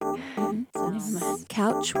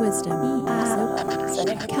Couch Wisdom.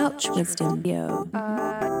 Couch Wisdom. Yo.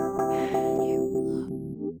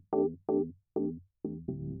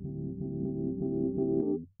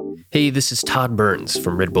 Hey, this is Todd Burns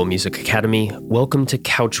from Red Bull Music Academy. Welcome to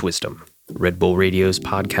Couch Wisdom, Red Bull Radio's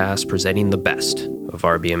podcast presenting the best of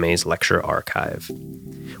RBMA's lecture archive.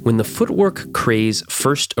 When the footwork craze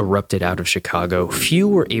first erupted out of Chicago, few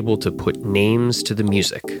were able to put names to the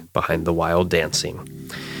music behind the wild dancing.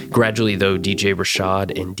 Gradually, though, DJ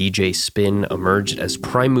Rashad and DJ Spin emerged as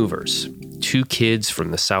prime movers, two kids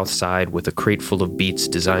from the South Side with a crate full of beats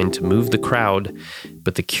designed to move the crowd,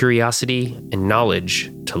 but the curiosity and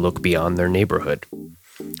knowledge to look beyond their neighborhood.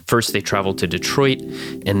 First, they traveled to Detroit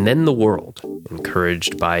and then the world,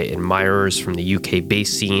 encouraged by admirers from the UK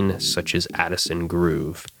bass scene such as Addison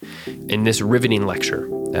Groove. In this riveting lecture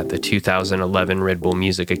at the 2011 Red Bull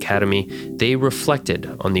Music Academy, they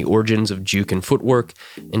reflected on the origins of juke and footwork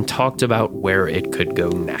and talked about where it could go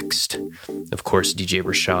next. Of course, DJ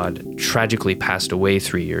Rashad tragically passed away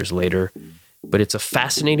 3 years later, but it's a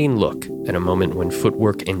fascinating look at a moment when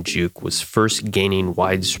footwork and juke was first gaining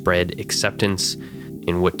widespread acceptance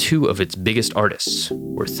in what two of its biggest artists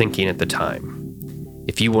were thinking at the time.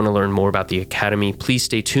 If you want to learn more about the Academy, please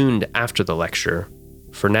stay tuned after the lecture.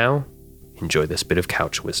 For now, enjoy this bit of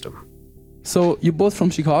couch wisdom. So you're both from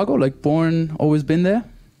Chicago, like born, always been there?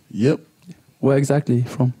 Yep. Where exactly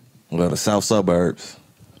from? Well, the south suburbs,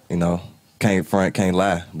 can't front, can't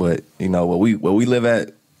lie. But, where we live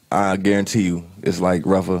at, I guarantee you, it's like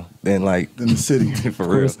rougher than the city. For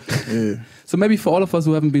real. Yeah. So maybe for all of us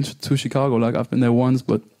who haven't been to Chicago, like I've been there once,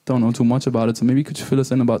 but don't know too much about it. So maybe could you fill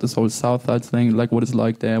us in about this whole South Side thing, like what it's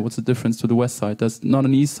like there? What's the difference to the West Side? That's not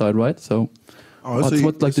an East Side, right? So what's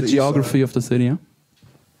the geography of the city? Huh?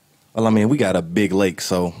 Well, we got a big lake,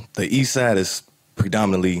 so the East Side is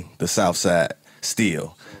predominantly the South Side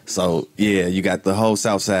still. So yeah, you got the whole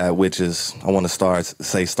South Side, which is starts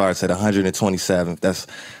at 127th. That's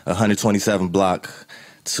 127 block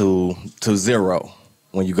to zero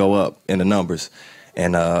when you go up in the numbers.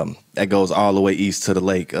 And that goes all the way east to the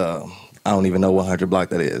lake. I don't even know what 100 block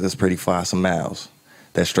that is. It's pretty far, some miles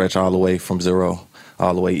that stretch all the way from zero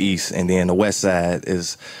all the way east. And then the west side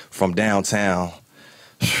is from downtown,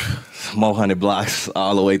 more 100 blocks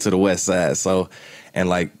all the way to the west side. So, and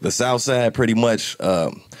like the south side, pretty much,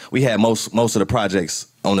 we had most of the projects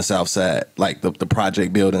on the south side, like the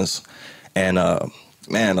project buildings. And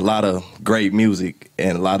man, a lot of great music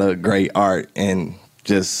and a lot of great art and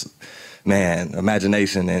just, man,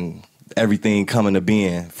 imagination and everything coming to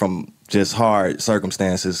being from just hard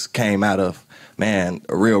circumstances came out of, man,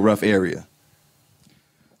 a real rough area.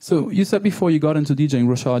 So you said before you got into DJing,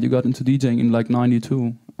 Rashad, you got into DJing in like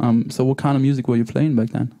 92. So what kind of music were you playing back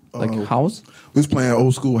then? Like house? We was playing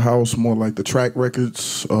old school house, more like the track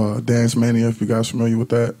records, Dance Mania, if you guys familiar with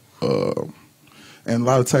that, and a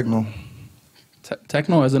lot of techno.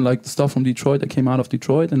 Techno, as in like the stuff from Detroit that came out of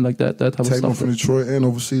Detroit and like that type of stuff? Techno from Detroit and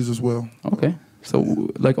overseas as well. Okay. So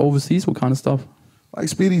like overseas, what kind of stuff? Like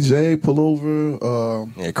Speedy J, Pullover.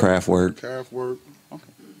 Kraftwerk. Okay.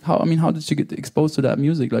 How did you get exposed to that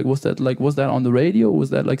music? Like was that on the radio? Was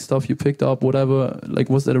that like stuff you picked up, whatever? Like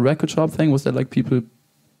was that a record shop thing? Was that like people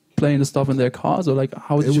playing the stuff in their cars? Or like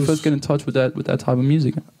how did you first get in touch with that type of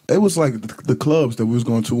music? It was like the clubs that we was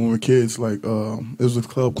going to when we were kids. Like it was a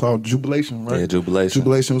club called Jubilation, right? Yeah, Jubilation.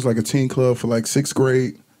 Jubilation was like a teen club for like 6th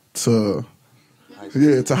grade to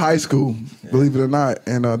high school, believe it or not.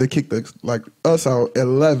 And they kicked us out at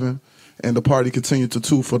 11, and the party continued to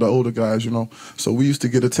 2 for the older guys, So we used to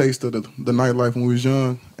get a taste of the nightlife when we was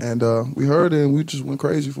young, and we heard it and we just went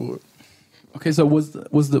crazy for it. Okay, so was the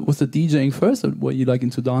DJing first, or were you like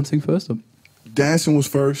into dancing first? Or? Dancing was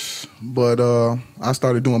first, but I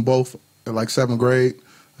started doing both at like 7th grade.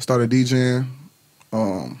 I started DJing.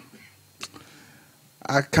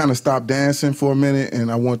 I kind of stopped dancing for a minute,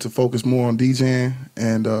 and I wanted to focus more on DJing.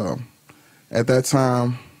 And at that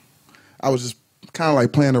time, I was just kind of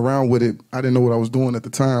like playing around with it. I didn't know what I was doing at the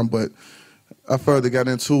time, but I further got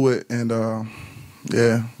into it, and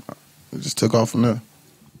it just took off from there.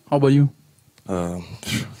 How about you?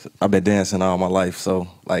 I've been dancing all my life, so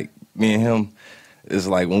like me and him, it's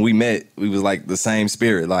like when we met, we was like the same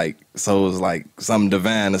spirit, like so it was like something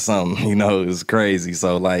divine or something, it was crazy.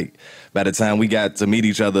 So like by the time we got to meet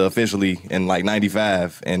each other officially in like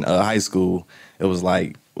 95 in high school, it was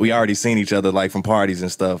like we already seen each other like from parties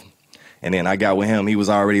and stuff. And then I got with him, he was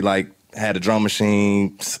already like had a drum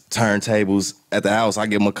machine, turntables at the house. I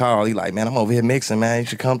give him a call. He like, man, I'm over here mixing, man. You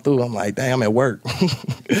should come through. I'm like, dang, I'm at work.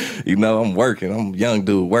 I'm working. I'm a young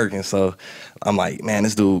dude working. So I'm like, man,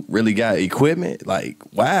 this dude really got equipment. Like,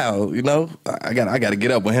 wow, I got to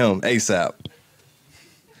get up with him ASAP.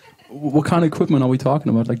 What kind of equipment are we talking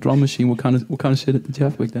about? Like drum machine? What kind of shit did you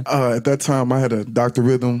have back then? At that time, I had a Dr.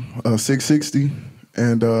 Rhythm 660,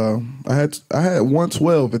 and I had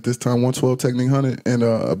 112 at this time, 112 Technic 100, and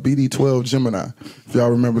a BD12 Gemini. If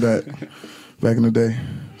y'all remember that back in the day.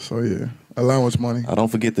 So yeah, allowance money. I don't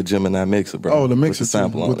forget the Gemini mixer, bro. Oh, the mixer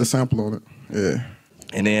with the sample on it. Yeah.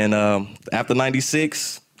 And then after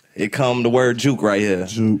 '96, it come the word juke right here.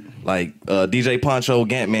 Juke. Like DJ Poncho,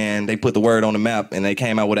 Gantman, they put the word on the map, and they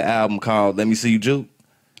came out with an album called "Let Me See You Juke."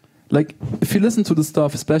 Like, if you listen to the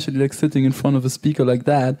stuff, especially like sitting in front of a speaker like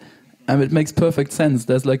that, it makes perfect sense.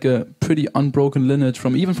 There's like a pretty unbroken lineage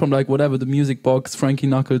from like whatever the Music Box, Frankie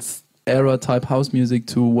Knuckles era type house music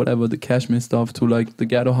to whatever the Kashmir stuff to like the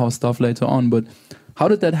ghetto house stuff later on. But how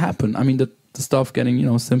did that happen? I mean, the stuff getting, you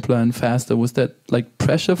know, simpler and faster, was that like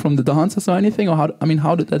pressure from the dancers or anything? Or how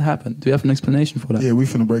did that happen? Do you have an explanation for that? Yeah, we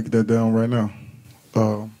finna break that down right now.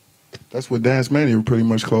 That's what Dance Mania pretty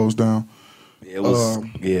much closed down. Yeah, it was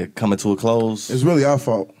coming to a close. It's really our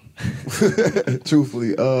fault,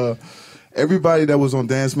 truthfully. Everybody that was on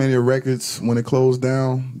Dance Mania Records, when it closed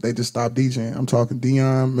down, they just stopped DJing. I'm talking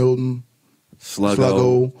Dion, Milton,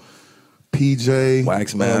 Sluggo, PJ,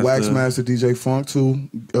 Waxmaster, DJ Funk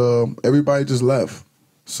too. Everybody just left.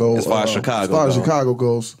 So as far as Chicago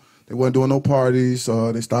goes, they weren't doing no parties.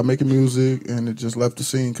 They stopped making music, and it just left the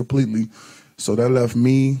scene completely. So that left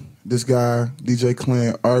me, this guy, DJ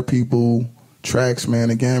Clint, our people, Trax Man,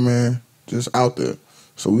 and Gammon, just out there.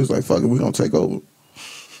 So we was like, fuck it, we gonna take over.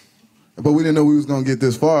 But we didn't know we was gonna get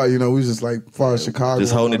this far, you know. We was just like far as Chicago,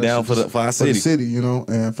 just holding it down for our city. For the city, you know,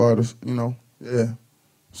 and for the, you know, yeah.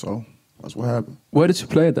 So that's what happened. Where did you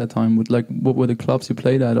play at that time? What were the clubs you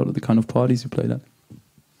played at, or the kind of parties you played at?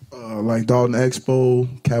 Like Dalton Expo,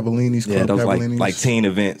 Cavallini's Club. Yeah, those Cavallini's. like teen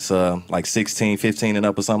events, like 16, 15 and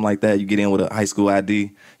up or something like that. You get in with a high school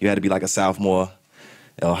ID. You had to be like a sophomore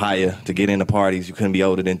or higher to get into parties. You couldn't be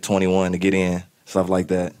older than 21 to get in, stuff like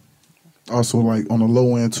that. Also, like on the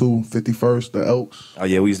low end too, 51st, the Elks. Oh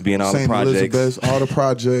yeah, we used to be in all St. the projects. Elizabeth, all the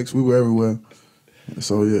projects. We were everywhere.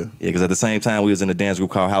 So yeah. Yeah, because at the same time we was in a dance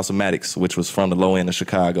group called House of Maddox, which was from the low end of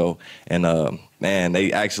Chicago. And man,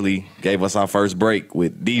 they actually gave us our first break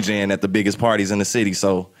with DJing at the biggest parties in the city.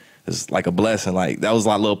 So it's like a blessing. Like that was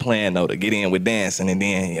our little plan though, to get in with dancing, and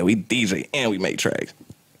then we DJ and we make tracks.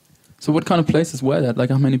 So what kind of places were that?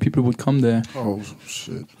 Like how many people would come there? Oh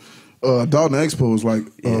shit. Dalton Expo was like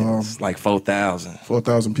it's like 4,000.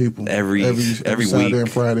 4,000 people every Saturday week and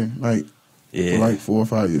Friday night. Yeah, for like 4 or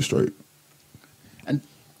 5 years straight. And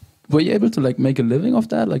were you able to like make a living off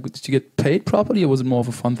that? Like, did you get paid properly, or was it more of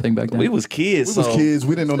a fun thing back then? We was kids.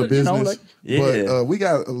 We didn't know the business. You know, like, but we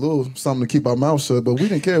got a little something to keep our mouth shut. But we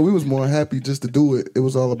didn't care. We was more happy just to do it. It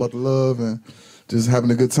was all about the love and just having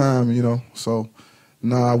a good time, you know. So,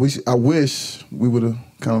 I wish we would have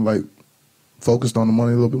kind of like focused on the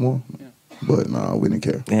money a little bit more. Yeah. But we didn't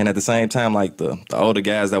care. And at the same time, like the older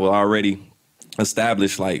guys that were already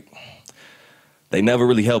established, like they never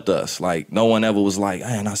really helped us. Like no one ever was like,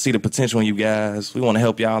 man, I see the potential in you guys. We want to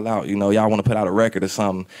help y'all out. You know, y'all want to put out a record or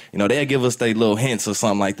something. You know, they'll give us their little hints or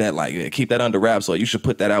something like that. Like, yeah, keep that under wraps, or you should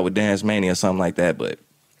put that out with Dance Mania or something like that. But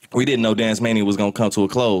we didn't know Dance Mania was going to come to a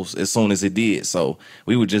close as soon as it did. So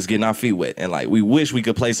we were just getting our feet wet. And like, we wish we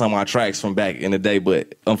could play some of our tracks from back in the day,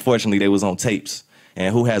 but unfortunately they was on tapes.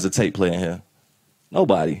 And who has a tape player here?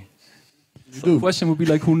 Nobody. So the question would be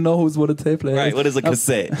like, who knows what a tape player is? Right, what is a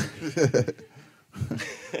cassette?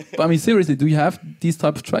 But I mean, seriously, do you have these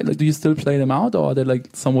type of tracks? Like, do you still play them out, or are they like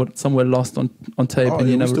somewhere lost on tape? And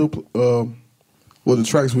you never... well, the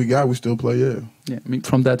tracks we got, we still play, yeah. Yeah, I mean,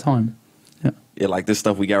 from that time. Yeah. Yeah, like this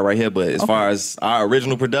stuff we got right here. But as far as our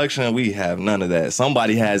original production, we have none of that.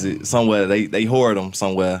 Somebody has it somewhere. They hoard them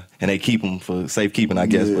somewhere, and they keep them for safekeeping, I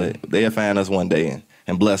guess. Yeah. But they'll find us one day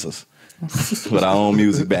and bless us with our own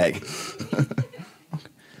music back.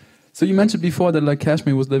 So you mentioned before that like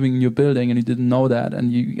Kashmir was living in your building and you didn't know that,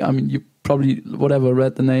 and you probably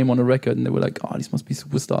read the name on a record and they were like, oh, these must be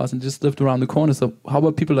superstars, and just lived around the corner. So how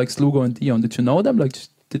about people like Slugo and Dion? Did you know them? Like,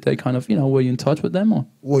 did they kind of, were you in touch with them? Or?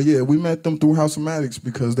 Well, yeah, we met them through House of Maddox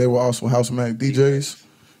because they were also House of Maddox DJs.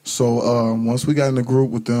 So once we got in the group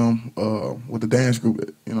with them, with the dance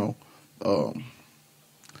group,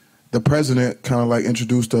 the president kind of like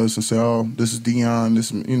introduced us and said, oh, this is Dion,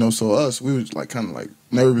 this, so us, we was like kind of like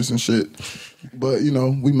nervous and shit. But,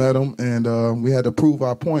 we met him and we had to prove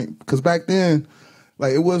our point. Because back then,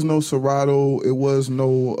 like, it was no Serato, it was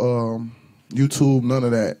no YouTube, none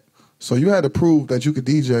of that. So you had to prove that you could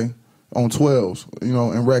DJ on 12s,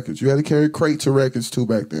 and records. You had to carry crate to records too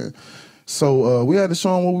back then. So we had to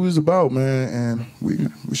show them what we was about, man, and we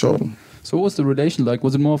showed them. So what was the relation like?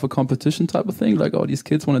 Was it more of a competition type of thing? Like, oh, these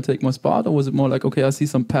kids want to take my spot? Or was it more like, okay, I see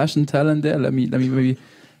some passion, talent there. Let me maybe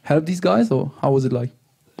help these guys? Or how was it like?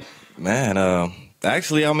 Man,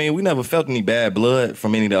 actually, I mean, we never felt any bad blood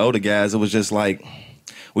from any of the older guys. It was just like,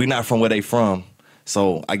 we not from where they from.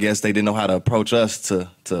 So I guess they didn't know how to approach us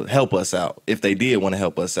to help us out, if they did want to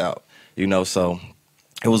help us out, you know. So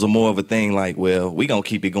it was a more of a thing like, well, we gonna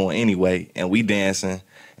keep it going anyway, and we dancing,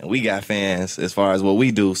 and we got fans as far as what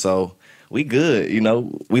we do, so we good, you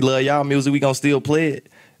know. We love y'all music, we gonna still play it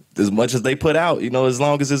as much as they put out, you know. As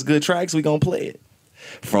long as it's good tracks, we gonna play it.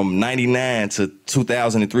 From 99 to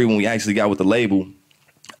 2003, when we actually got with the label,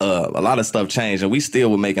 a lot of stuff changed, and we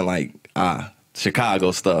still were making like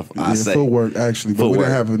Chicago stuff. Yeah, footwork actually, but we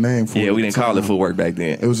didn't have a name for it. Yeah, we didn't call it footwork back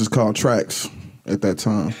then. It was just called Tracks at that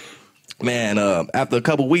time. Man, after a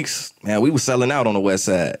couple weeks, man, we was selling out on the West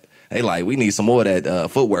Side. They like, we need some more of that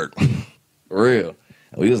footwork. For real.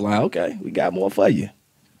 And we was like, okay, we got more for you.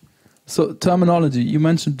 So terminology, you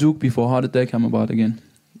mentioned juke before. How did that come about again?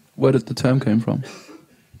 Where did the term came from?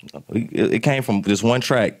 It came from just one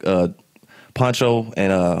track, Poncho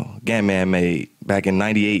and Gunman made back in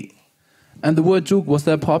 '98. And the word juke, was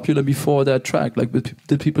that popular before that track? Like,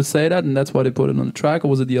 did people say that and that's why they put it on the track, or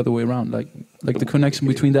was it the other way around? Like the connection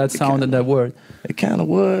between that sound and that word? It kind of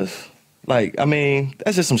was. Like, I mean,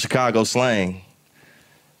 that's just some Chicago slang.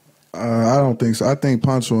 I don't think so. I think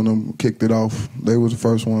Poncho and them kicked it off. They was the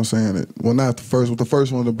first one saying it. Well, not the first, but the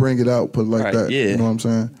first one to bring it out, put it like that. Yeah. You know what I'm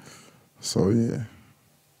saying? So, yeah.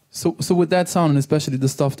 So with that sound, and especially the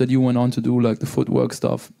stuff that you went on to do, like the footwork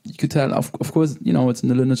stuff, you could tell, of course, you know, it's in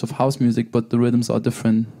the lineage of house music, but the rhythms are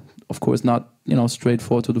different. Of course, not, you know,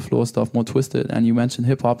 straightforward to the floor stuff, more twisted. And you mentioned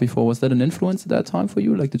hip-hop before. Was that an influence at that time for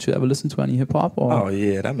you? Like, did you ever listen to any hip-hop? Or? Oh,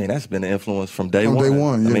 yeah. I mean, that's been an influence from day one. From day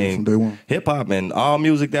one, yeah, I mean, from day one. Hip-hop and all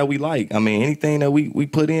music that we like. I mean, anything that we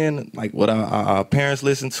put in, like what our parents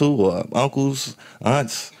listened to, or uncles,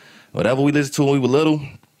 aunts, whatever we listened to when we were little.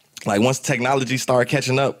 Like, once technology started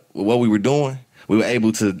catching up with what we were doing, we were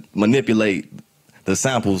able to manipulate the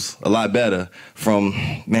samples a lot better from,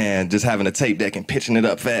 man, just having a tape deck and pitching it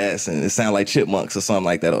up fast and it sound like Chipmunks or something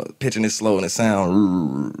like that, or pitching it slow and it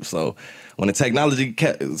sound. So when the technology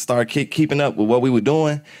started keeping up with what we were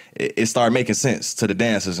doing, it started making sense to the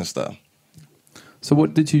dancers and stuff. So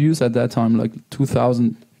what did you use at that time, like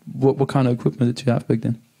 2000? What kind of equipment did you have back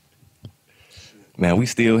then? Man, we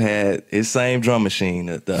still had his same drum machine,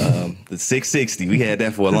 the 660. We had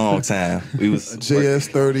that for a long time. We was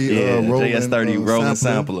JS30, rolling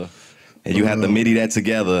sampler. And you had to MIDI that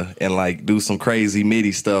together and like do some crazy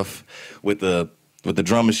MIDI stuff with the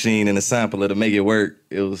drum machine and the sampler to make it work.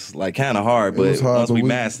 It was like kind of hard, but once we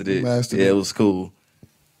mastered it, it was cool.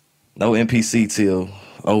 No MPC till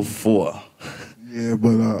 04. Yeah,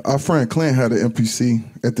 but our friend Clint had an MPC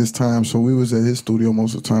at this time, so we was at his studio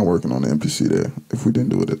most of the time working on the MPC there, if we didn't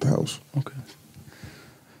do it at the house. Okay.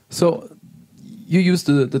 So you used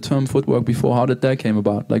the term footwork before. How did that came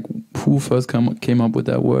about? Like, who first came up with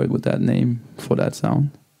that word, with that name for that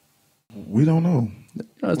sound? We don't know. You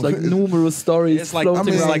know, it's like numerous stories. It's like, I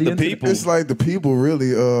mean, it's like the people. It's like the people,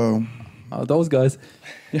 really. Those guys.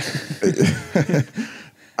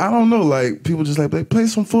 I don't know. Like, people just like, play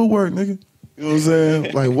some footwork, nigga. You know what I'm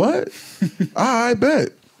saying? Like, what? I bet.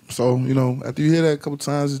 So, you know, after you hear that a couple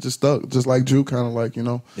times, it just stuck. Just like Drew, kind of like, you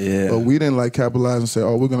know. Yeah. But we didn't like capitalize and say,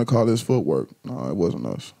 oh, we're going to call this footwork. No, it wasn't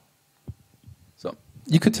us. So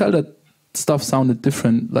you could tell that stuff sounded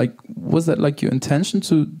different. Like, was that like your intention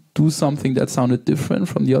to do something that sounded different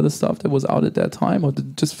from the other stuff that was out at that time? Or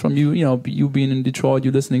just from you, you know, you being in Detroit,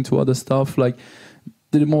 you listening to other stuff, like,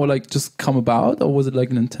 did it more like just come about, or was it like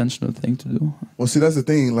an intentional thing to do? Well, see, that's the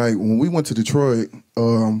thing. Like, when we went to Detroit,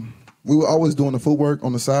 we were always doing the footwork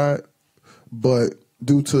on the side, but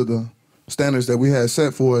due to the standards that we had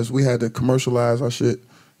set for us, we had to commercialize our shit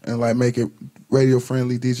and like make it radio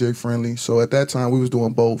friendly, DJ friendly. So at that time, we was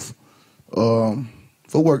doing both.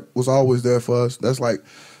 Footwork was always there for us. That's like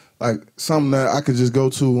something that I could just go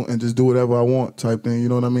to and just do whatever I want type thing. You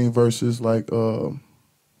know what I mean? Versus like.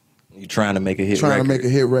 You trying to make a hit record. Trying to make a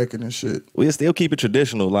hit record and shit. We still keep it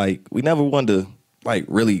traditional. Like, we never wanted to, like,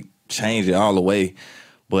 really change it all the way.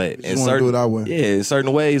 But in certain, do it our way. Yeah, in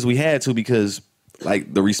certain ways we had to, because,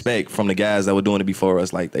 like, the respect from the guys that were doing it before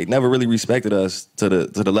us, like, they never really respected us to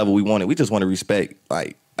the level we wanted. We just want to respect,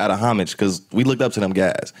 like, out of homage, because we looked up to them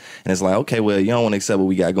guys. And it's like, okay, well, you don't want to accept what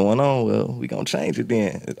we got going on. Well, we going to change it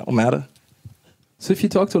then. It don't matter. So if you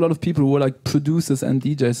talk to a lot of people who are like producers and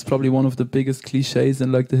DJs, it's probably one of the biggest cliches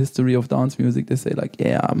in like the history of dance music. They say like,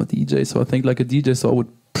 yeah, I'm a DJ. So I think like a DJ, so I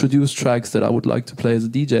would produce tracks that I would like to play as a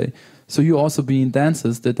DJ. So you also being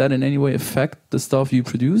dancers, did that in any way affect the stuff you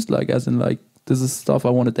produced? Like, as in, like, this is stuff I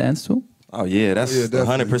want to dance to? Oh yeah, that's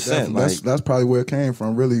definitely, 100%. definitely. Like That's probably where it came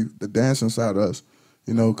from. Really, the dancing side of us,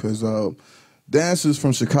 you know, because dancers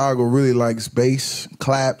from Chicago really likes bass,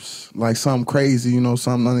 claps, like something crazy, you know,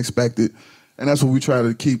 something unexpected, and that's what we try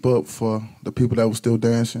to keep up for the people that were still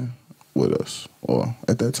dancing with us, or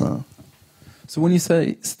at that time. So when you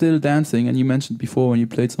say still dancing, and you mentioned before when you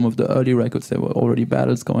played some of the early records, there were already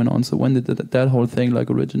battles going on. So when did that whole thing like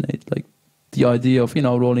originate? Like the idea of, you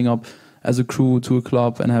know, rolling up as a crew to a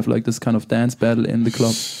club and have like this kind of dance battle in the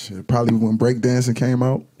club? Shit, probably when breakdancing came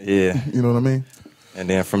out. yeah. You know what I mean? And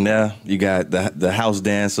then from there, you got the house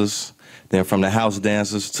dancers. Then from the house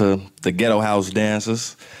dancers to the ghetto house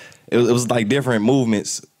dancers. It was like different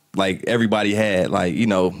movements. Like everybody had, like, you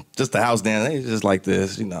know, just the house dance, they just like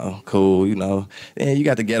this, you know, cool, you know. Then you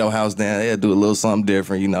got the ghetto house dance, they'll do a little something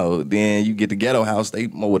different, you know. Then you get the ghetto house, they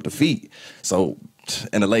more with the feet. So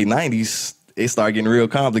in the late 90s, it started getting real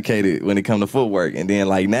complicated when it come to footwork. And then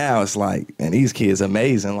like now it's like, and these kids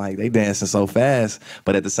amazing, like they dancing so fast.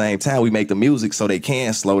 But at the same time, we make the music so they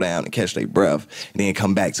can slow down and catch their breath and then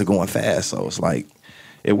come back to going fast. So it's like,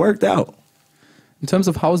 it worked out. In terms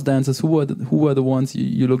of house dancers, who were the ones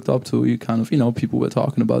you looked up to? You kind of, you know, people were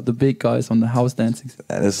talking about the big guys on the house dancing.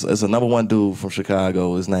 And it's a number one dude from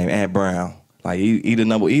Chicago. His name Ant Brown. Like he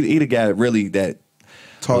the guy really that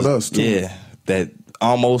Taught us, too. Yeah, that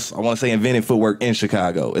almost, I want to say, invented footwork in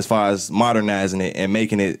Chicago as far as modernizing it and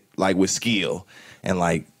making it like with skill and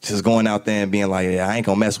like just going out there and being like, yeah, I ain't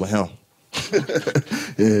gonna mess with him.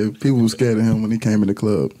 Yeah, people were scared of him when he came in the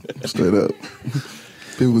club, straight up.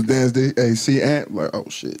 People was dancing, hey, see Ant, like, oh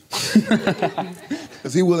shit.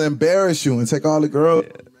 Because he will embarrass you and take all the girls,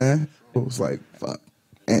 man. It was like, fuck,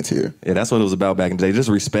 Ant's here. Yeah, that's what it was about back in the day. Just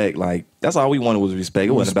respect. Like, that's all we wanted was respect.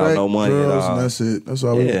 It wasn't about no money at girls, all. and that's it. That's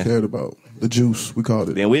all we cared about. The juice, we called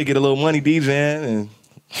it. Then we'd get a little money DJing, and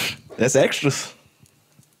that's extras.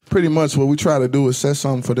 Pretty much what we try to do is set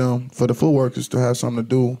something for them, for the footworkers to have something to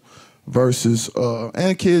do versus,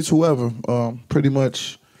 and kids, whoever, pretty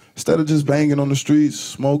much, instead of just banging on the streets,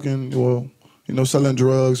 smoking, or, you know, selling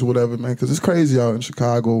drugs or whatever, man, because it's crazy out in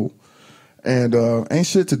Chicago, and ain't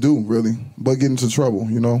shit to do, really, but get into trouble,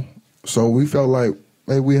 you know? So we felt like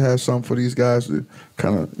maybe we had something for these guys to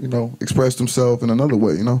kind of, you know, express themselves in another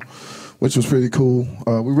way, you know, which was pretty cool.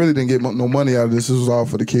 We really didn't get no money out of this. This was all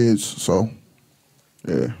for the kids, so,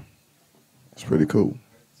 yeah, it's pretty cool.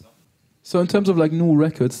 So in terms of like new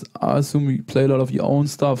records, I assume you play a lot of your own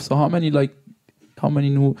stuff. So how many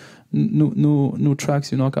new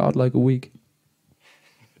tracks you knock out like a week?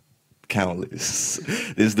 Countless.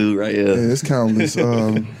 This dude right here. Yeah, it's countless. I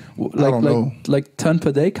don't know. Like 10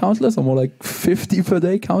 per day countless, or more like 50 per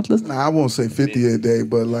day countless? Nah, I won't say 50 a day,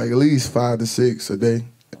 but like at least 5 to 6 a day,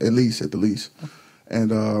 at the least.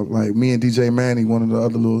 And like me and DJ Manny, one of the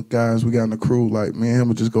other little guys we got in the crew, like me and him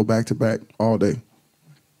would just go back to back all day.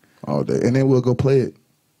 And then we'll go play it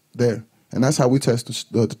there. And that's how we test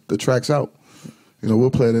the tracks out. You know,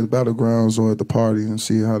 we'll play it at the battlegrounds or at the party and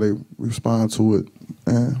see how they respond to it.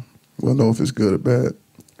 And we'll know if it's good or bad.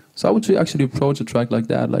 So how would you actually approach a track like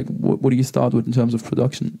that? Like, what do you start with in terms of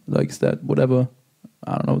production? Like, is that whatever,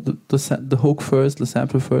 I don't know, the hook first, the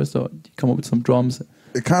sample first, or do you come up with some drums?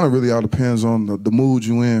 It kind of really all depends on the mood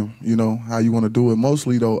you in, you know, how you want to do it.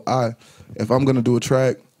 Mostly, though, if I'm going to do a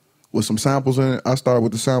track with some samples in it, I start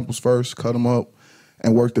with the samples first, cut them up,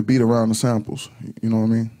 and work the beat around the samples. You know what I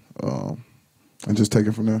mean? And just take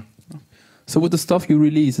it from there. So with the stuff you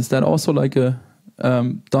release, is that also like a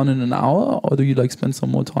done in an hour, or do you like spend some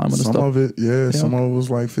more time on the stuff? Some of it, yeah. Some of it was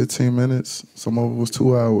like 15 minutes. Some of it was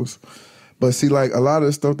 2 hours. But see, like a lot of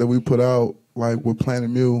the stuff that we put out, like with Planet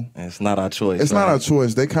Mule, It's not our choice. it's not our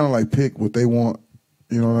choice. They kind of like pick what they want.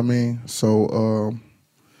 You know what I mean? So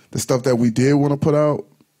the stuff that we did want to put out,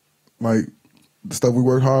 like the stuff we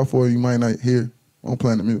worked hard for, you might not hear on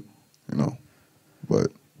Planet Mule, you know. But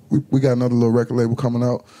we got another little record label coming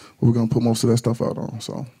out where we're gonna put most of that stuff out on.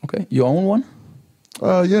 So okay, your own one?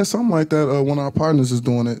 Yeah, something like that. One of our partners is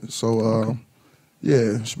doing it. So yeah,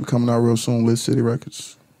 it should be coming out real soon. Lit City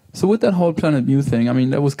Records. So with that whole Planet Mule thing, I mean,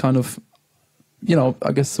 that was kind of, you know,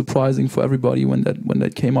 I guess surprising for everybody when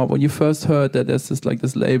that came out. When you first heard that there's this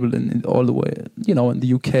label in all the way, you know, in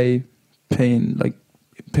the UK, paying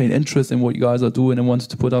interest in what you guys are doing and wanted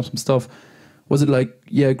to put up some stuff. Was it like,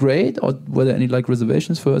 yeah, great, or were there any like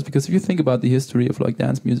reservations first? Because if you think about the history of like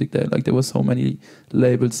dance music, there were so many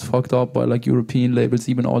labels fucked up by like European labels,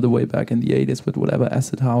 even all the way back in the 80s with whatever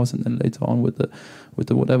Acid House, and then later on with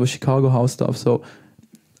the whatever Chicago House stuff. So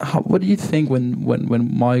what do you think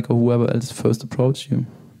when Mike or whoever else first approached you?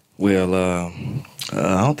 Well,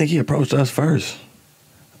 I don't think he approached us first.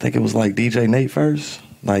 I think it was like DJ Nate first.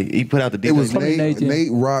 Like he put out the DJ. It was Nate, Nate,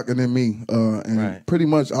 yeah. Rock, and then me. And Right. pretty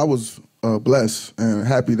much I was blessed and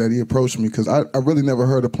happy that he approached me because I really never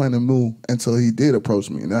heard of Planet Mu until he did approach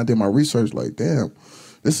me. And I did my research like, damn,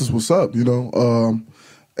 this is what's up, you know.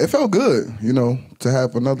 It felt good, you know, to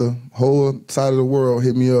have another whole side of the world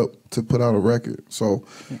hit me up to put out a record. So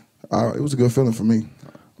it was a good feeling for me.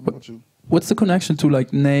 What about you? What's the connection to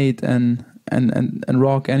like Nate and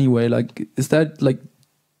Rock anyway? Like, is that like,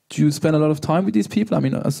 do you spend a lot of time with these people? I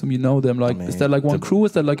mean, I assume you know them. Like, is that like one crew?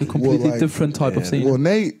 Is that like a completely like, different type of scene? Well,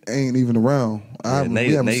 Nate ain't even around. we haven't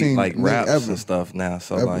Nate seen like Nate raps ever. and stuff now.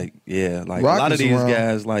 So Ever. like, yeah, like Rock a lot of is these around.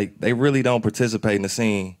 guys, like they really don't participate in the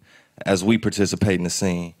scene as we participate in the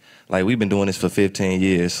scene. Like we've been doing this for 15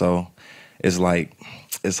 years, so it's like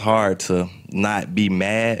it's hard to not be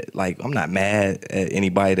mad. Like I'm not mad at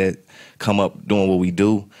anybody that come up doing what we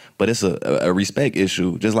do, but it's a respect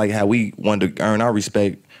issue. Just like how we wanted to earn our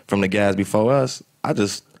respect from the guys before us. I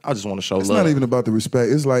just want to show It's love. not even about the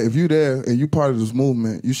respect. It's like if you there and you part of this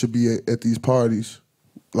movement, you should be at these parties.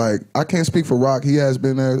 Like I can't speak for Rock. He has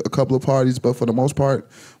been there a couple of parties, but for the most part,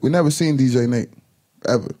 we never seen DJ Nate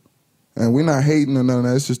ever. And we're not hating or none of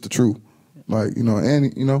that. It's just the truth. Like, you know,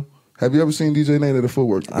 and, you know, have you ever seen DJ Nate at a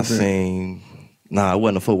footwork event? It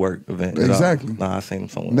wasn't a footwork event. at all. Exactly. Nah, I seen him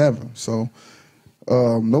somewhere. Never. So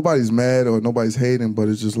nobody's mad or nobody's hating, but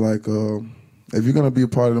it's just like if you're going to be a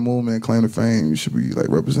part of the movement and claim the fame, you should be like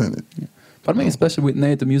represented. But I mean, especially with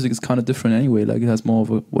Nate, the music is kind of different anyway. Like it has more of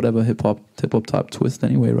a whatever hip hop type twist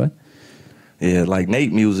anyway, right? Yeah, like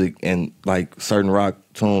Nate music and like certain rock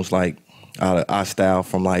tunes like out of our style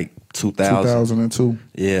from like 2002.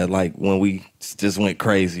 Yeah, like when we just went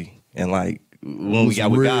crazy and like when we was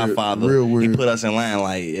got with weird, Godfather, real he weird. put us in line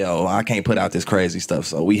like, yo, I can't put out this crazy stuff.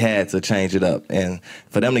 So we had to change it up. And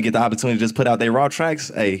for them to get the opportunity to just put out their raw tracks,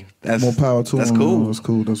 hey, that's More power to That's him. cool. That's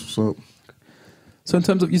cool. That's what's up. So in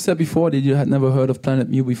terms of, you said before that you had never heard of Planet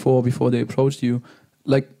Mu before they approached you.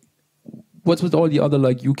 Like, what's with all the other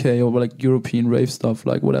like UK or like European rave stuff,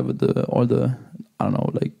 like whatever all the I don't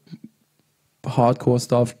know, like hardcore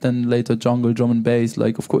stuff, then later jungle, drum and bass.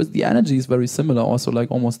 Like, of course, the energy is very similar. Also,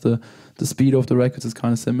 like almost the speed of the records is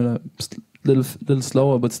kind of similar, little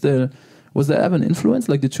slower, but still. Was there ever an influence?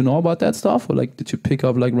 Like, did you know about that stuff, or like did you pick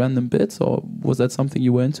up like random bits, or was that something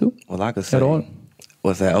you were into? Well, I could say, At all?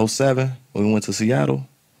 was that 07 when we went to Seattle?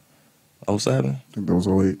 07? I think that was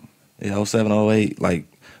 08. Yeah, 07, 08. Like,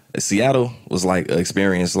 Seattle was like an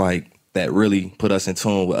experience like that really put us in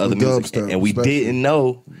tune with other With music. dubstep, And we especially. didn't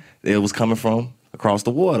know it was coming from across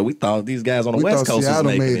the water. We thought these guys on the We West thought Coast was Seattle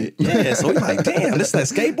making made it. it. Yeah, so we like, damn, this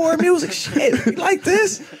is that skateboard music? Shit, we like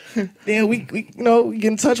this. Then we get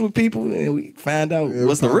in touch with people and we find out Yeah, we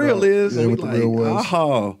what's the found real out, is. yeah, And we what the like, real was.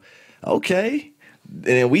 oh, okay. And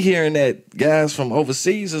then we hearing that guys from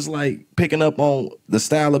overseas is like picking up on the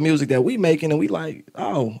style of music that we making, and we like,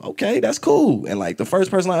 oh, okay, that's cool. And like the first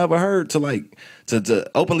person I ever heard to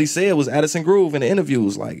openly say it was Addison Groove in the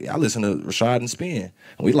interviews. Like, I listen to Rashad and Spin,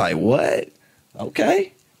 and we like, what?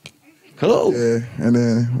 Okay, cool. Yeah, and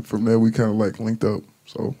then from there we kind of like linked up.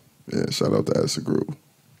 So yeah, shout out to Addison Groove.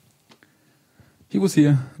 He was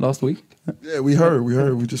here last week. Yeah, we heard.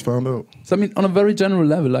 We just found out. So I mean, on a very general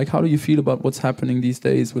level, like, how do you feel about what's happening these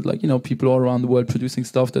days with, like, you know, people all around the world producing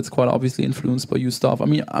stuff that's quite obviously influenced by you stuff? I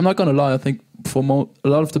mean, I'm not gonna lie. I think for a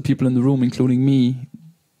lot of the people in the room, including me,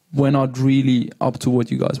 we're not really up to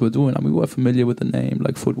what you guys were doing. I mean, we were familiar with the name,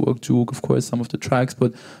 like Footwork, Juke, of course, some of the tracks,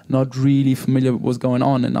 but not really familiar with what's going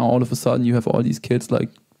on. And now all of a sudden, you have all these kids like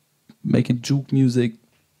making Juke music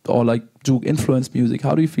or like Juke influenced music.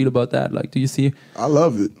 How do you feel about that? Like, do you see? I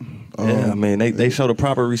love it. Yeah, I mean, they show the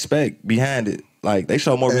proper respect behind it. Like, they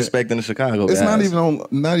show more respect than the Chicago It's guys.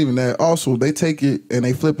 not even that. Also, they take it and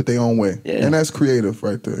they flip it their own way, Yeah. and that's creative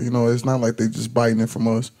right there. You know, it's not like they just biting it from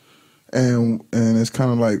us, and it's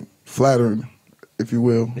kind of like flattering, if you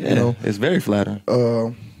will. Yeah, You know, it's very flattering.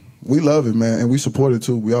 we love it, man, and we support it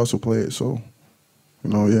too. We also play it, so you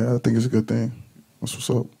know, yeah, I think it's a good thing. That's what's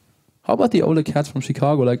up. How about the older cats from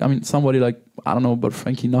Chicago? Like, I mean, somebody like, I don't know, about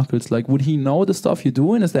Frankie Knuckles. Like, would he know the stuff you're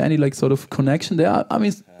doing? Is there any like sort of connection there? I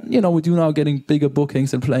mean, you know, with you now getting bigger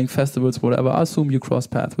bookings and playing festivals, whatever. I assume you cross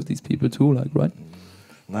paths with these people too, like, right?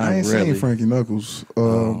 Not I ain't really. seen Frankie Knuckles.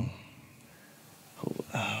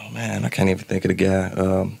 Oh man, I can't even think of the guy.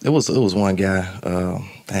 It was one guy.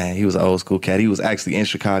 Man, he was an old school cat. He was actually in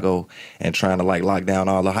Chicago and trying to like lock down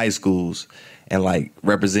all the high schools and like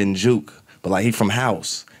representing Juke. But like he from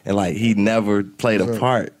House and like he never played a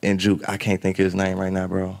part in Juke. I can't think of his name right now,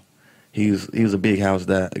 bro. He was a big House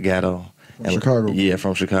guy though. From Chicago. Yeah,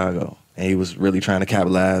 from Chicago. and he was really trying to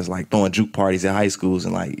capitalize, like throwing juke parties at high schools,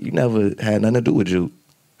 and like you never had nothing to do with juke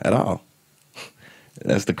at all.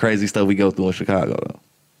 That's the crazy stuff we go through in Chicago, though.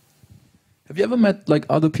 Have you ever met like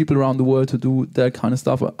other people around the world to do that kind of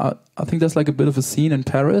stuff? I think there's like a bit of a scene in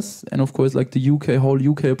Paris, and of course like the whole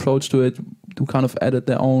UK approach to it, to kind of added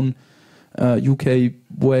their own UK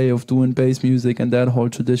way of doing bass music and that whole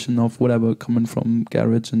tradition of whatever coming from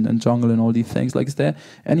garage and jungle and all these things. Like, is there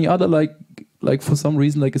any other like for some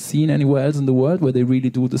reason like a scene anywhere else in the world where they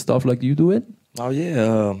really do the stuff like you do it? Oh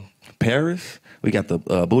yeah, Paris. We got the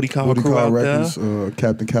Booty Call crew out Records, there.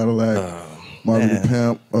 Captain Cadillac, Marvin the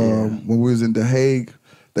Pimp. When we was in The Hague,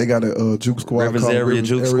 they got a juke squad Rivers called Area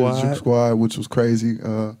Juke Squad, which was crazy.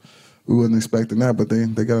 We wasn't expecting that, but they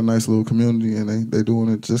got a nice little community, and they doing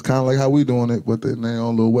it just kind of like how we doing it, but in their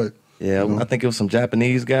own little way. Yeah, I think it was some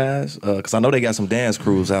Japanese guys, because I know they got some dance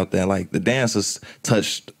crews out there. Like, the dancers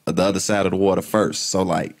touched the other side of the water first. So,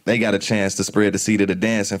 like, they got a chance to spread the seed of the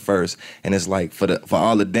dancing first. And it's like, for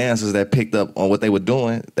all the dancers that picked up on what they were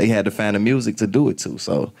doing, they had to find the music to do it to.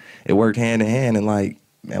 So, it worked hand in hand. And, like,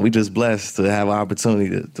 man, we just blessed to have an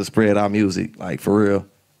opportunity to spread our music, like, for real.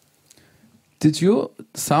 Did your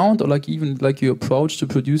sound or like even like your approach to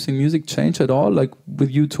producing music change at all? Like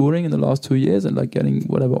with you touring in the last 2 years and like getting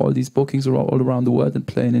whatever, all these bookings all around the world and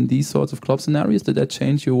playing in these sorts of club scenarios, did that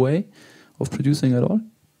change your way of producing at all?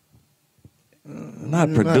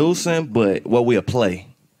 Not producing, but what we'll play.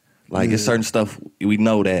 Like, it's certain stuff we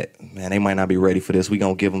know that, man, they might not be ready for this. We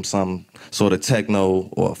gonna give them some sort of techno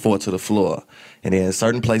or four to the floor. And then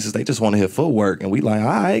certain places, they just want to hear footwork. And we like, all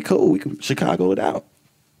right, cool, we can Chicago it out.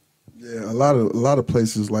 Yeah, a lot of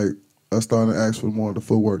places like are starting to ask for more of the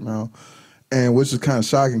footwork now, and which is kind of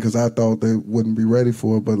shocking because I thought they wouldn't be ready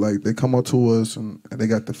for it. But like they come up to us and they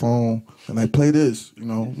got the phone and they play this, you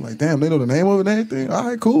know, like damn, they know the name of it and everything. All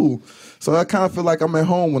right, cool. So I kind of feel like I'm at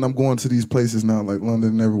home when I'm going to these places now, like London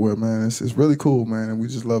and everywhere, man. It's really cool, man, and we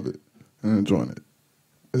just love it and enjoying it.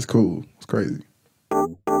 It's cool. It's crazy.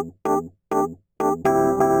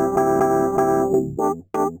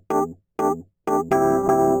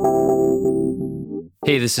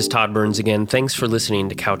 Hey, this is Todd Burns again. Thanks for listening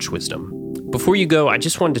to Couch Wisdom. Before you go, I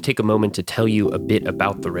just wanted to take a moment to tell you a bit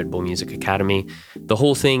about the Red Bull Music Academy. The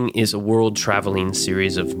whole thing is a world-traveling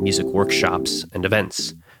series of music workshops and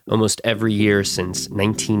events. Almost every year since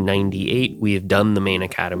 1998, we have done the main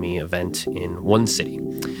Academy event in one city.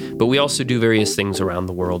 But we also do various things around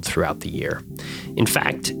the world throughout the year. In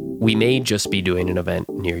fact, we may just be doing an event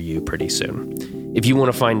near you pretty soon. If you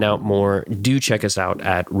want to find out more, do check us out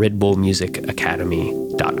at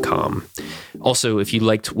redbullmusicacademy.com. Also, if you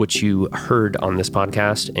liked what you heard on this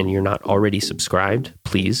podcast and you're not already subscribed,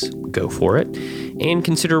 please go for it and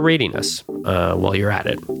consider rating us while you're at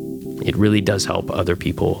it. It really does help other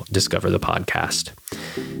people discover the podcast.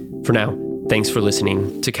 For now, thanks for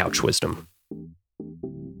listening to Couch Wisdom.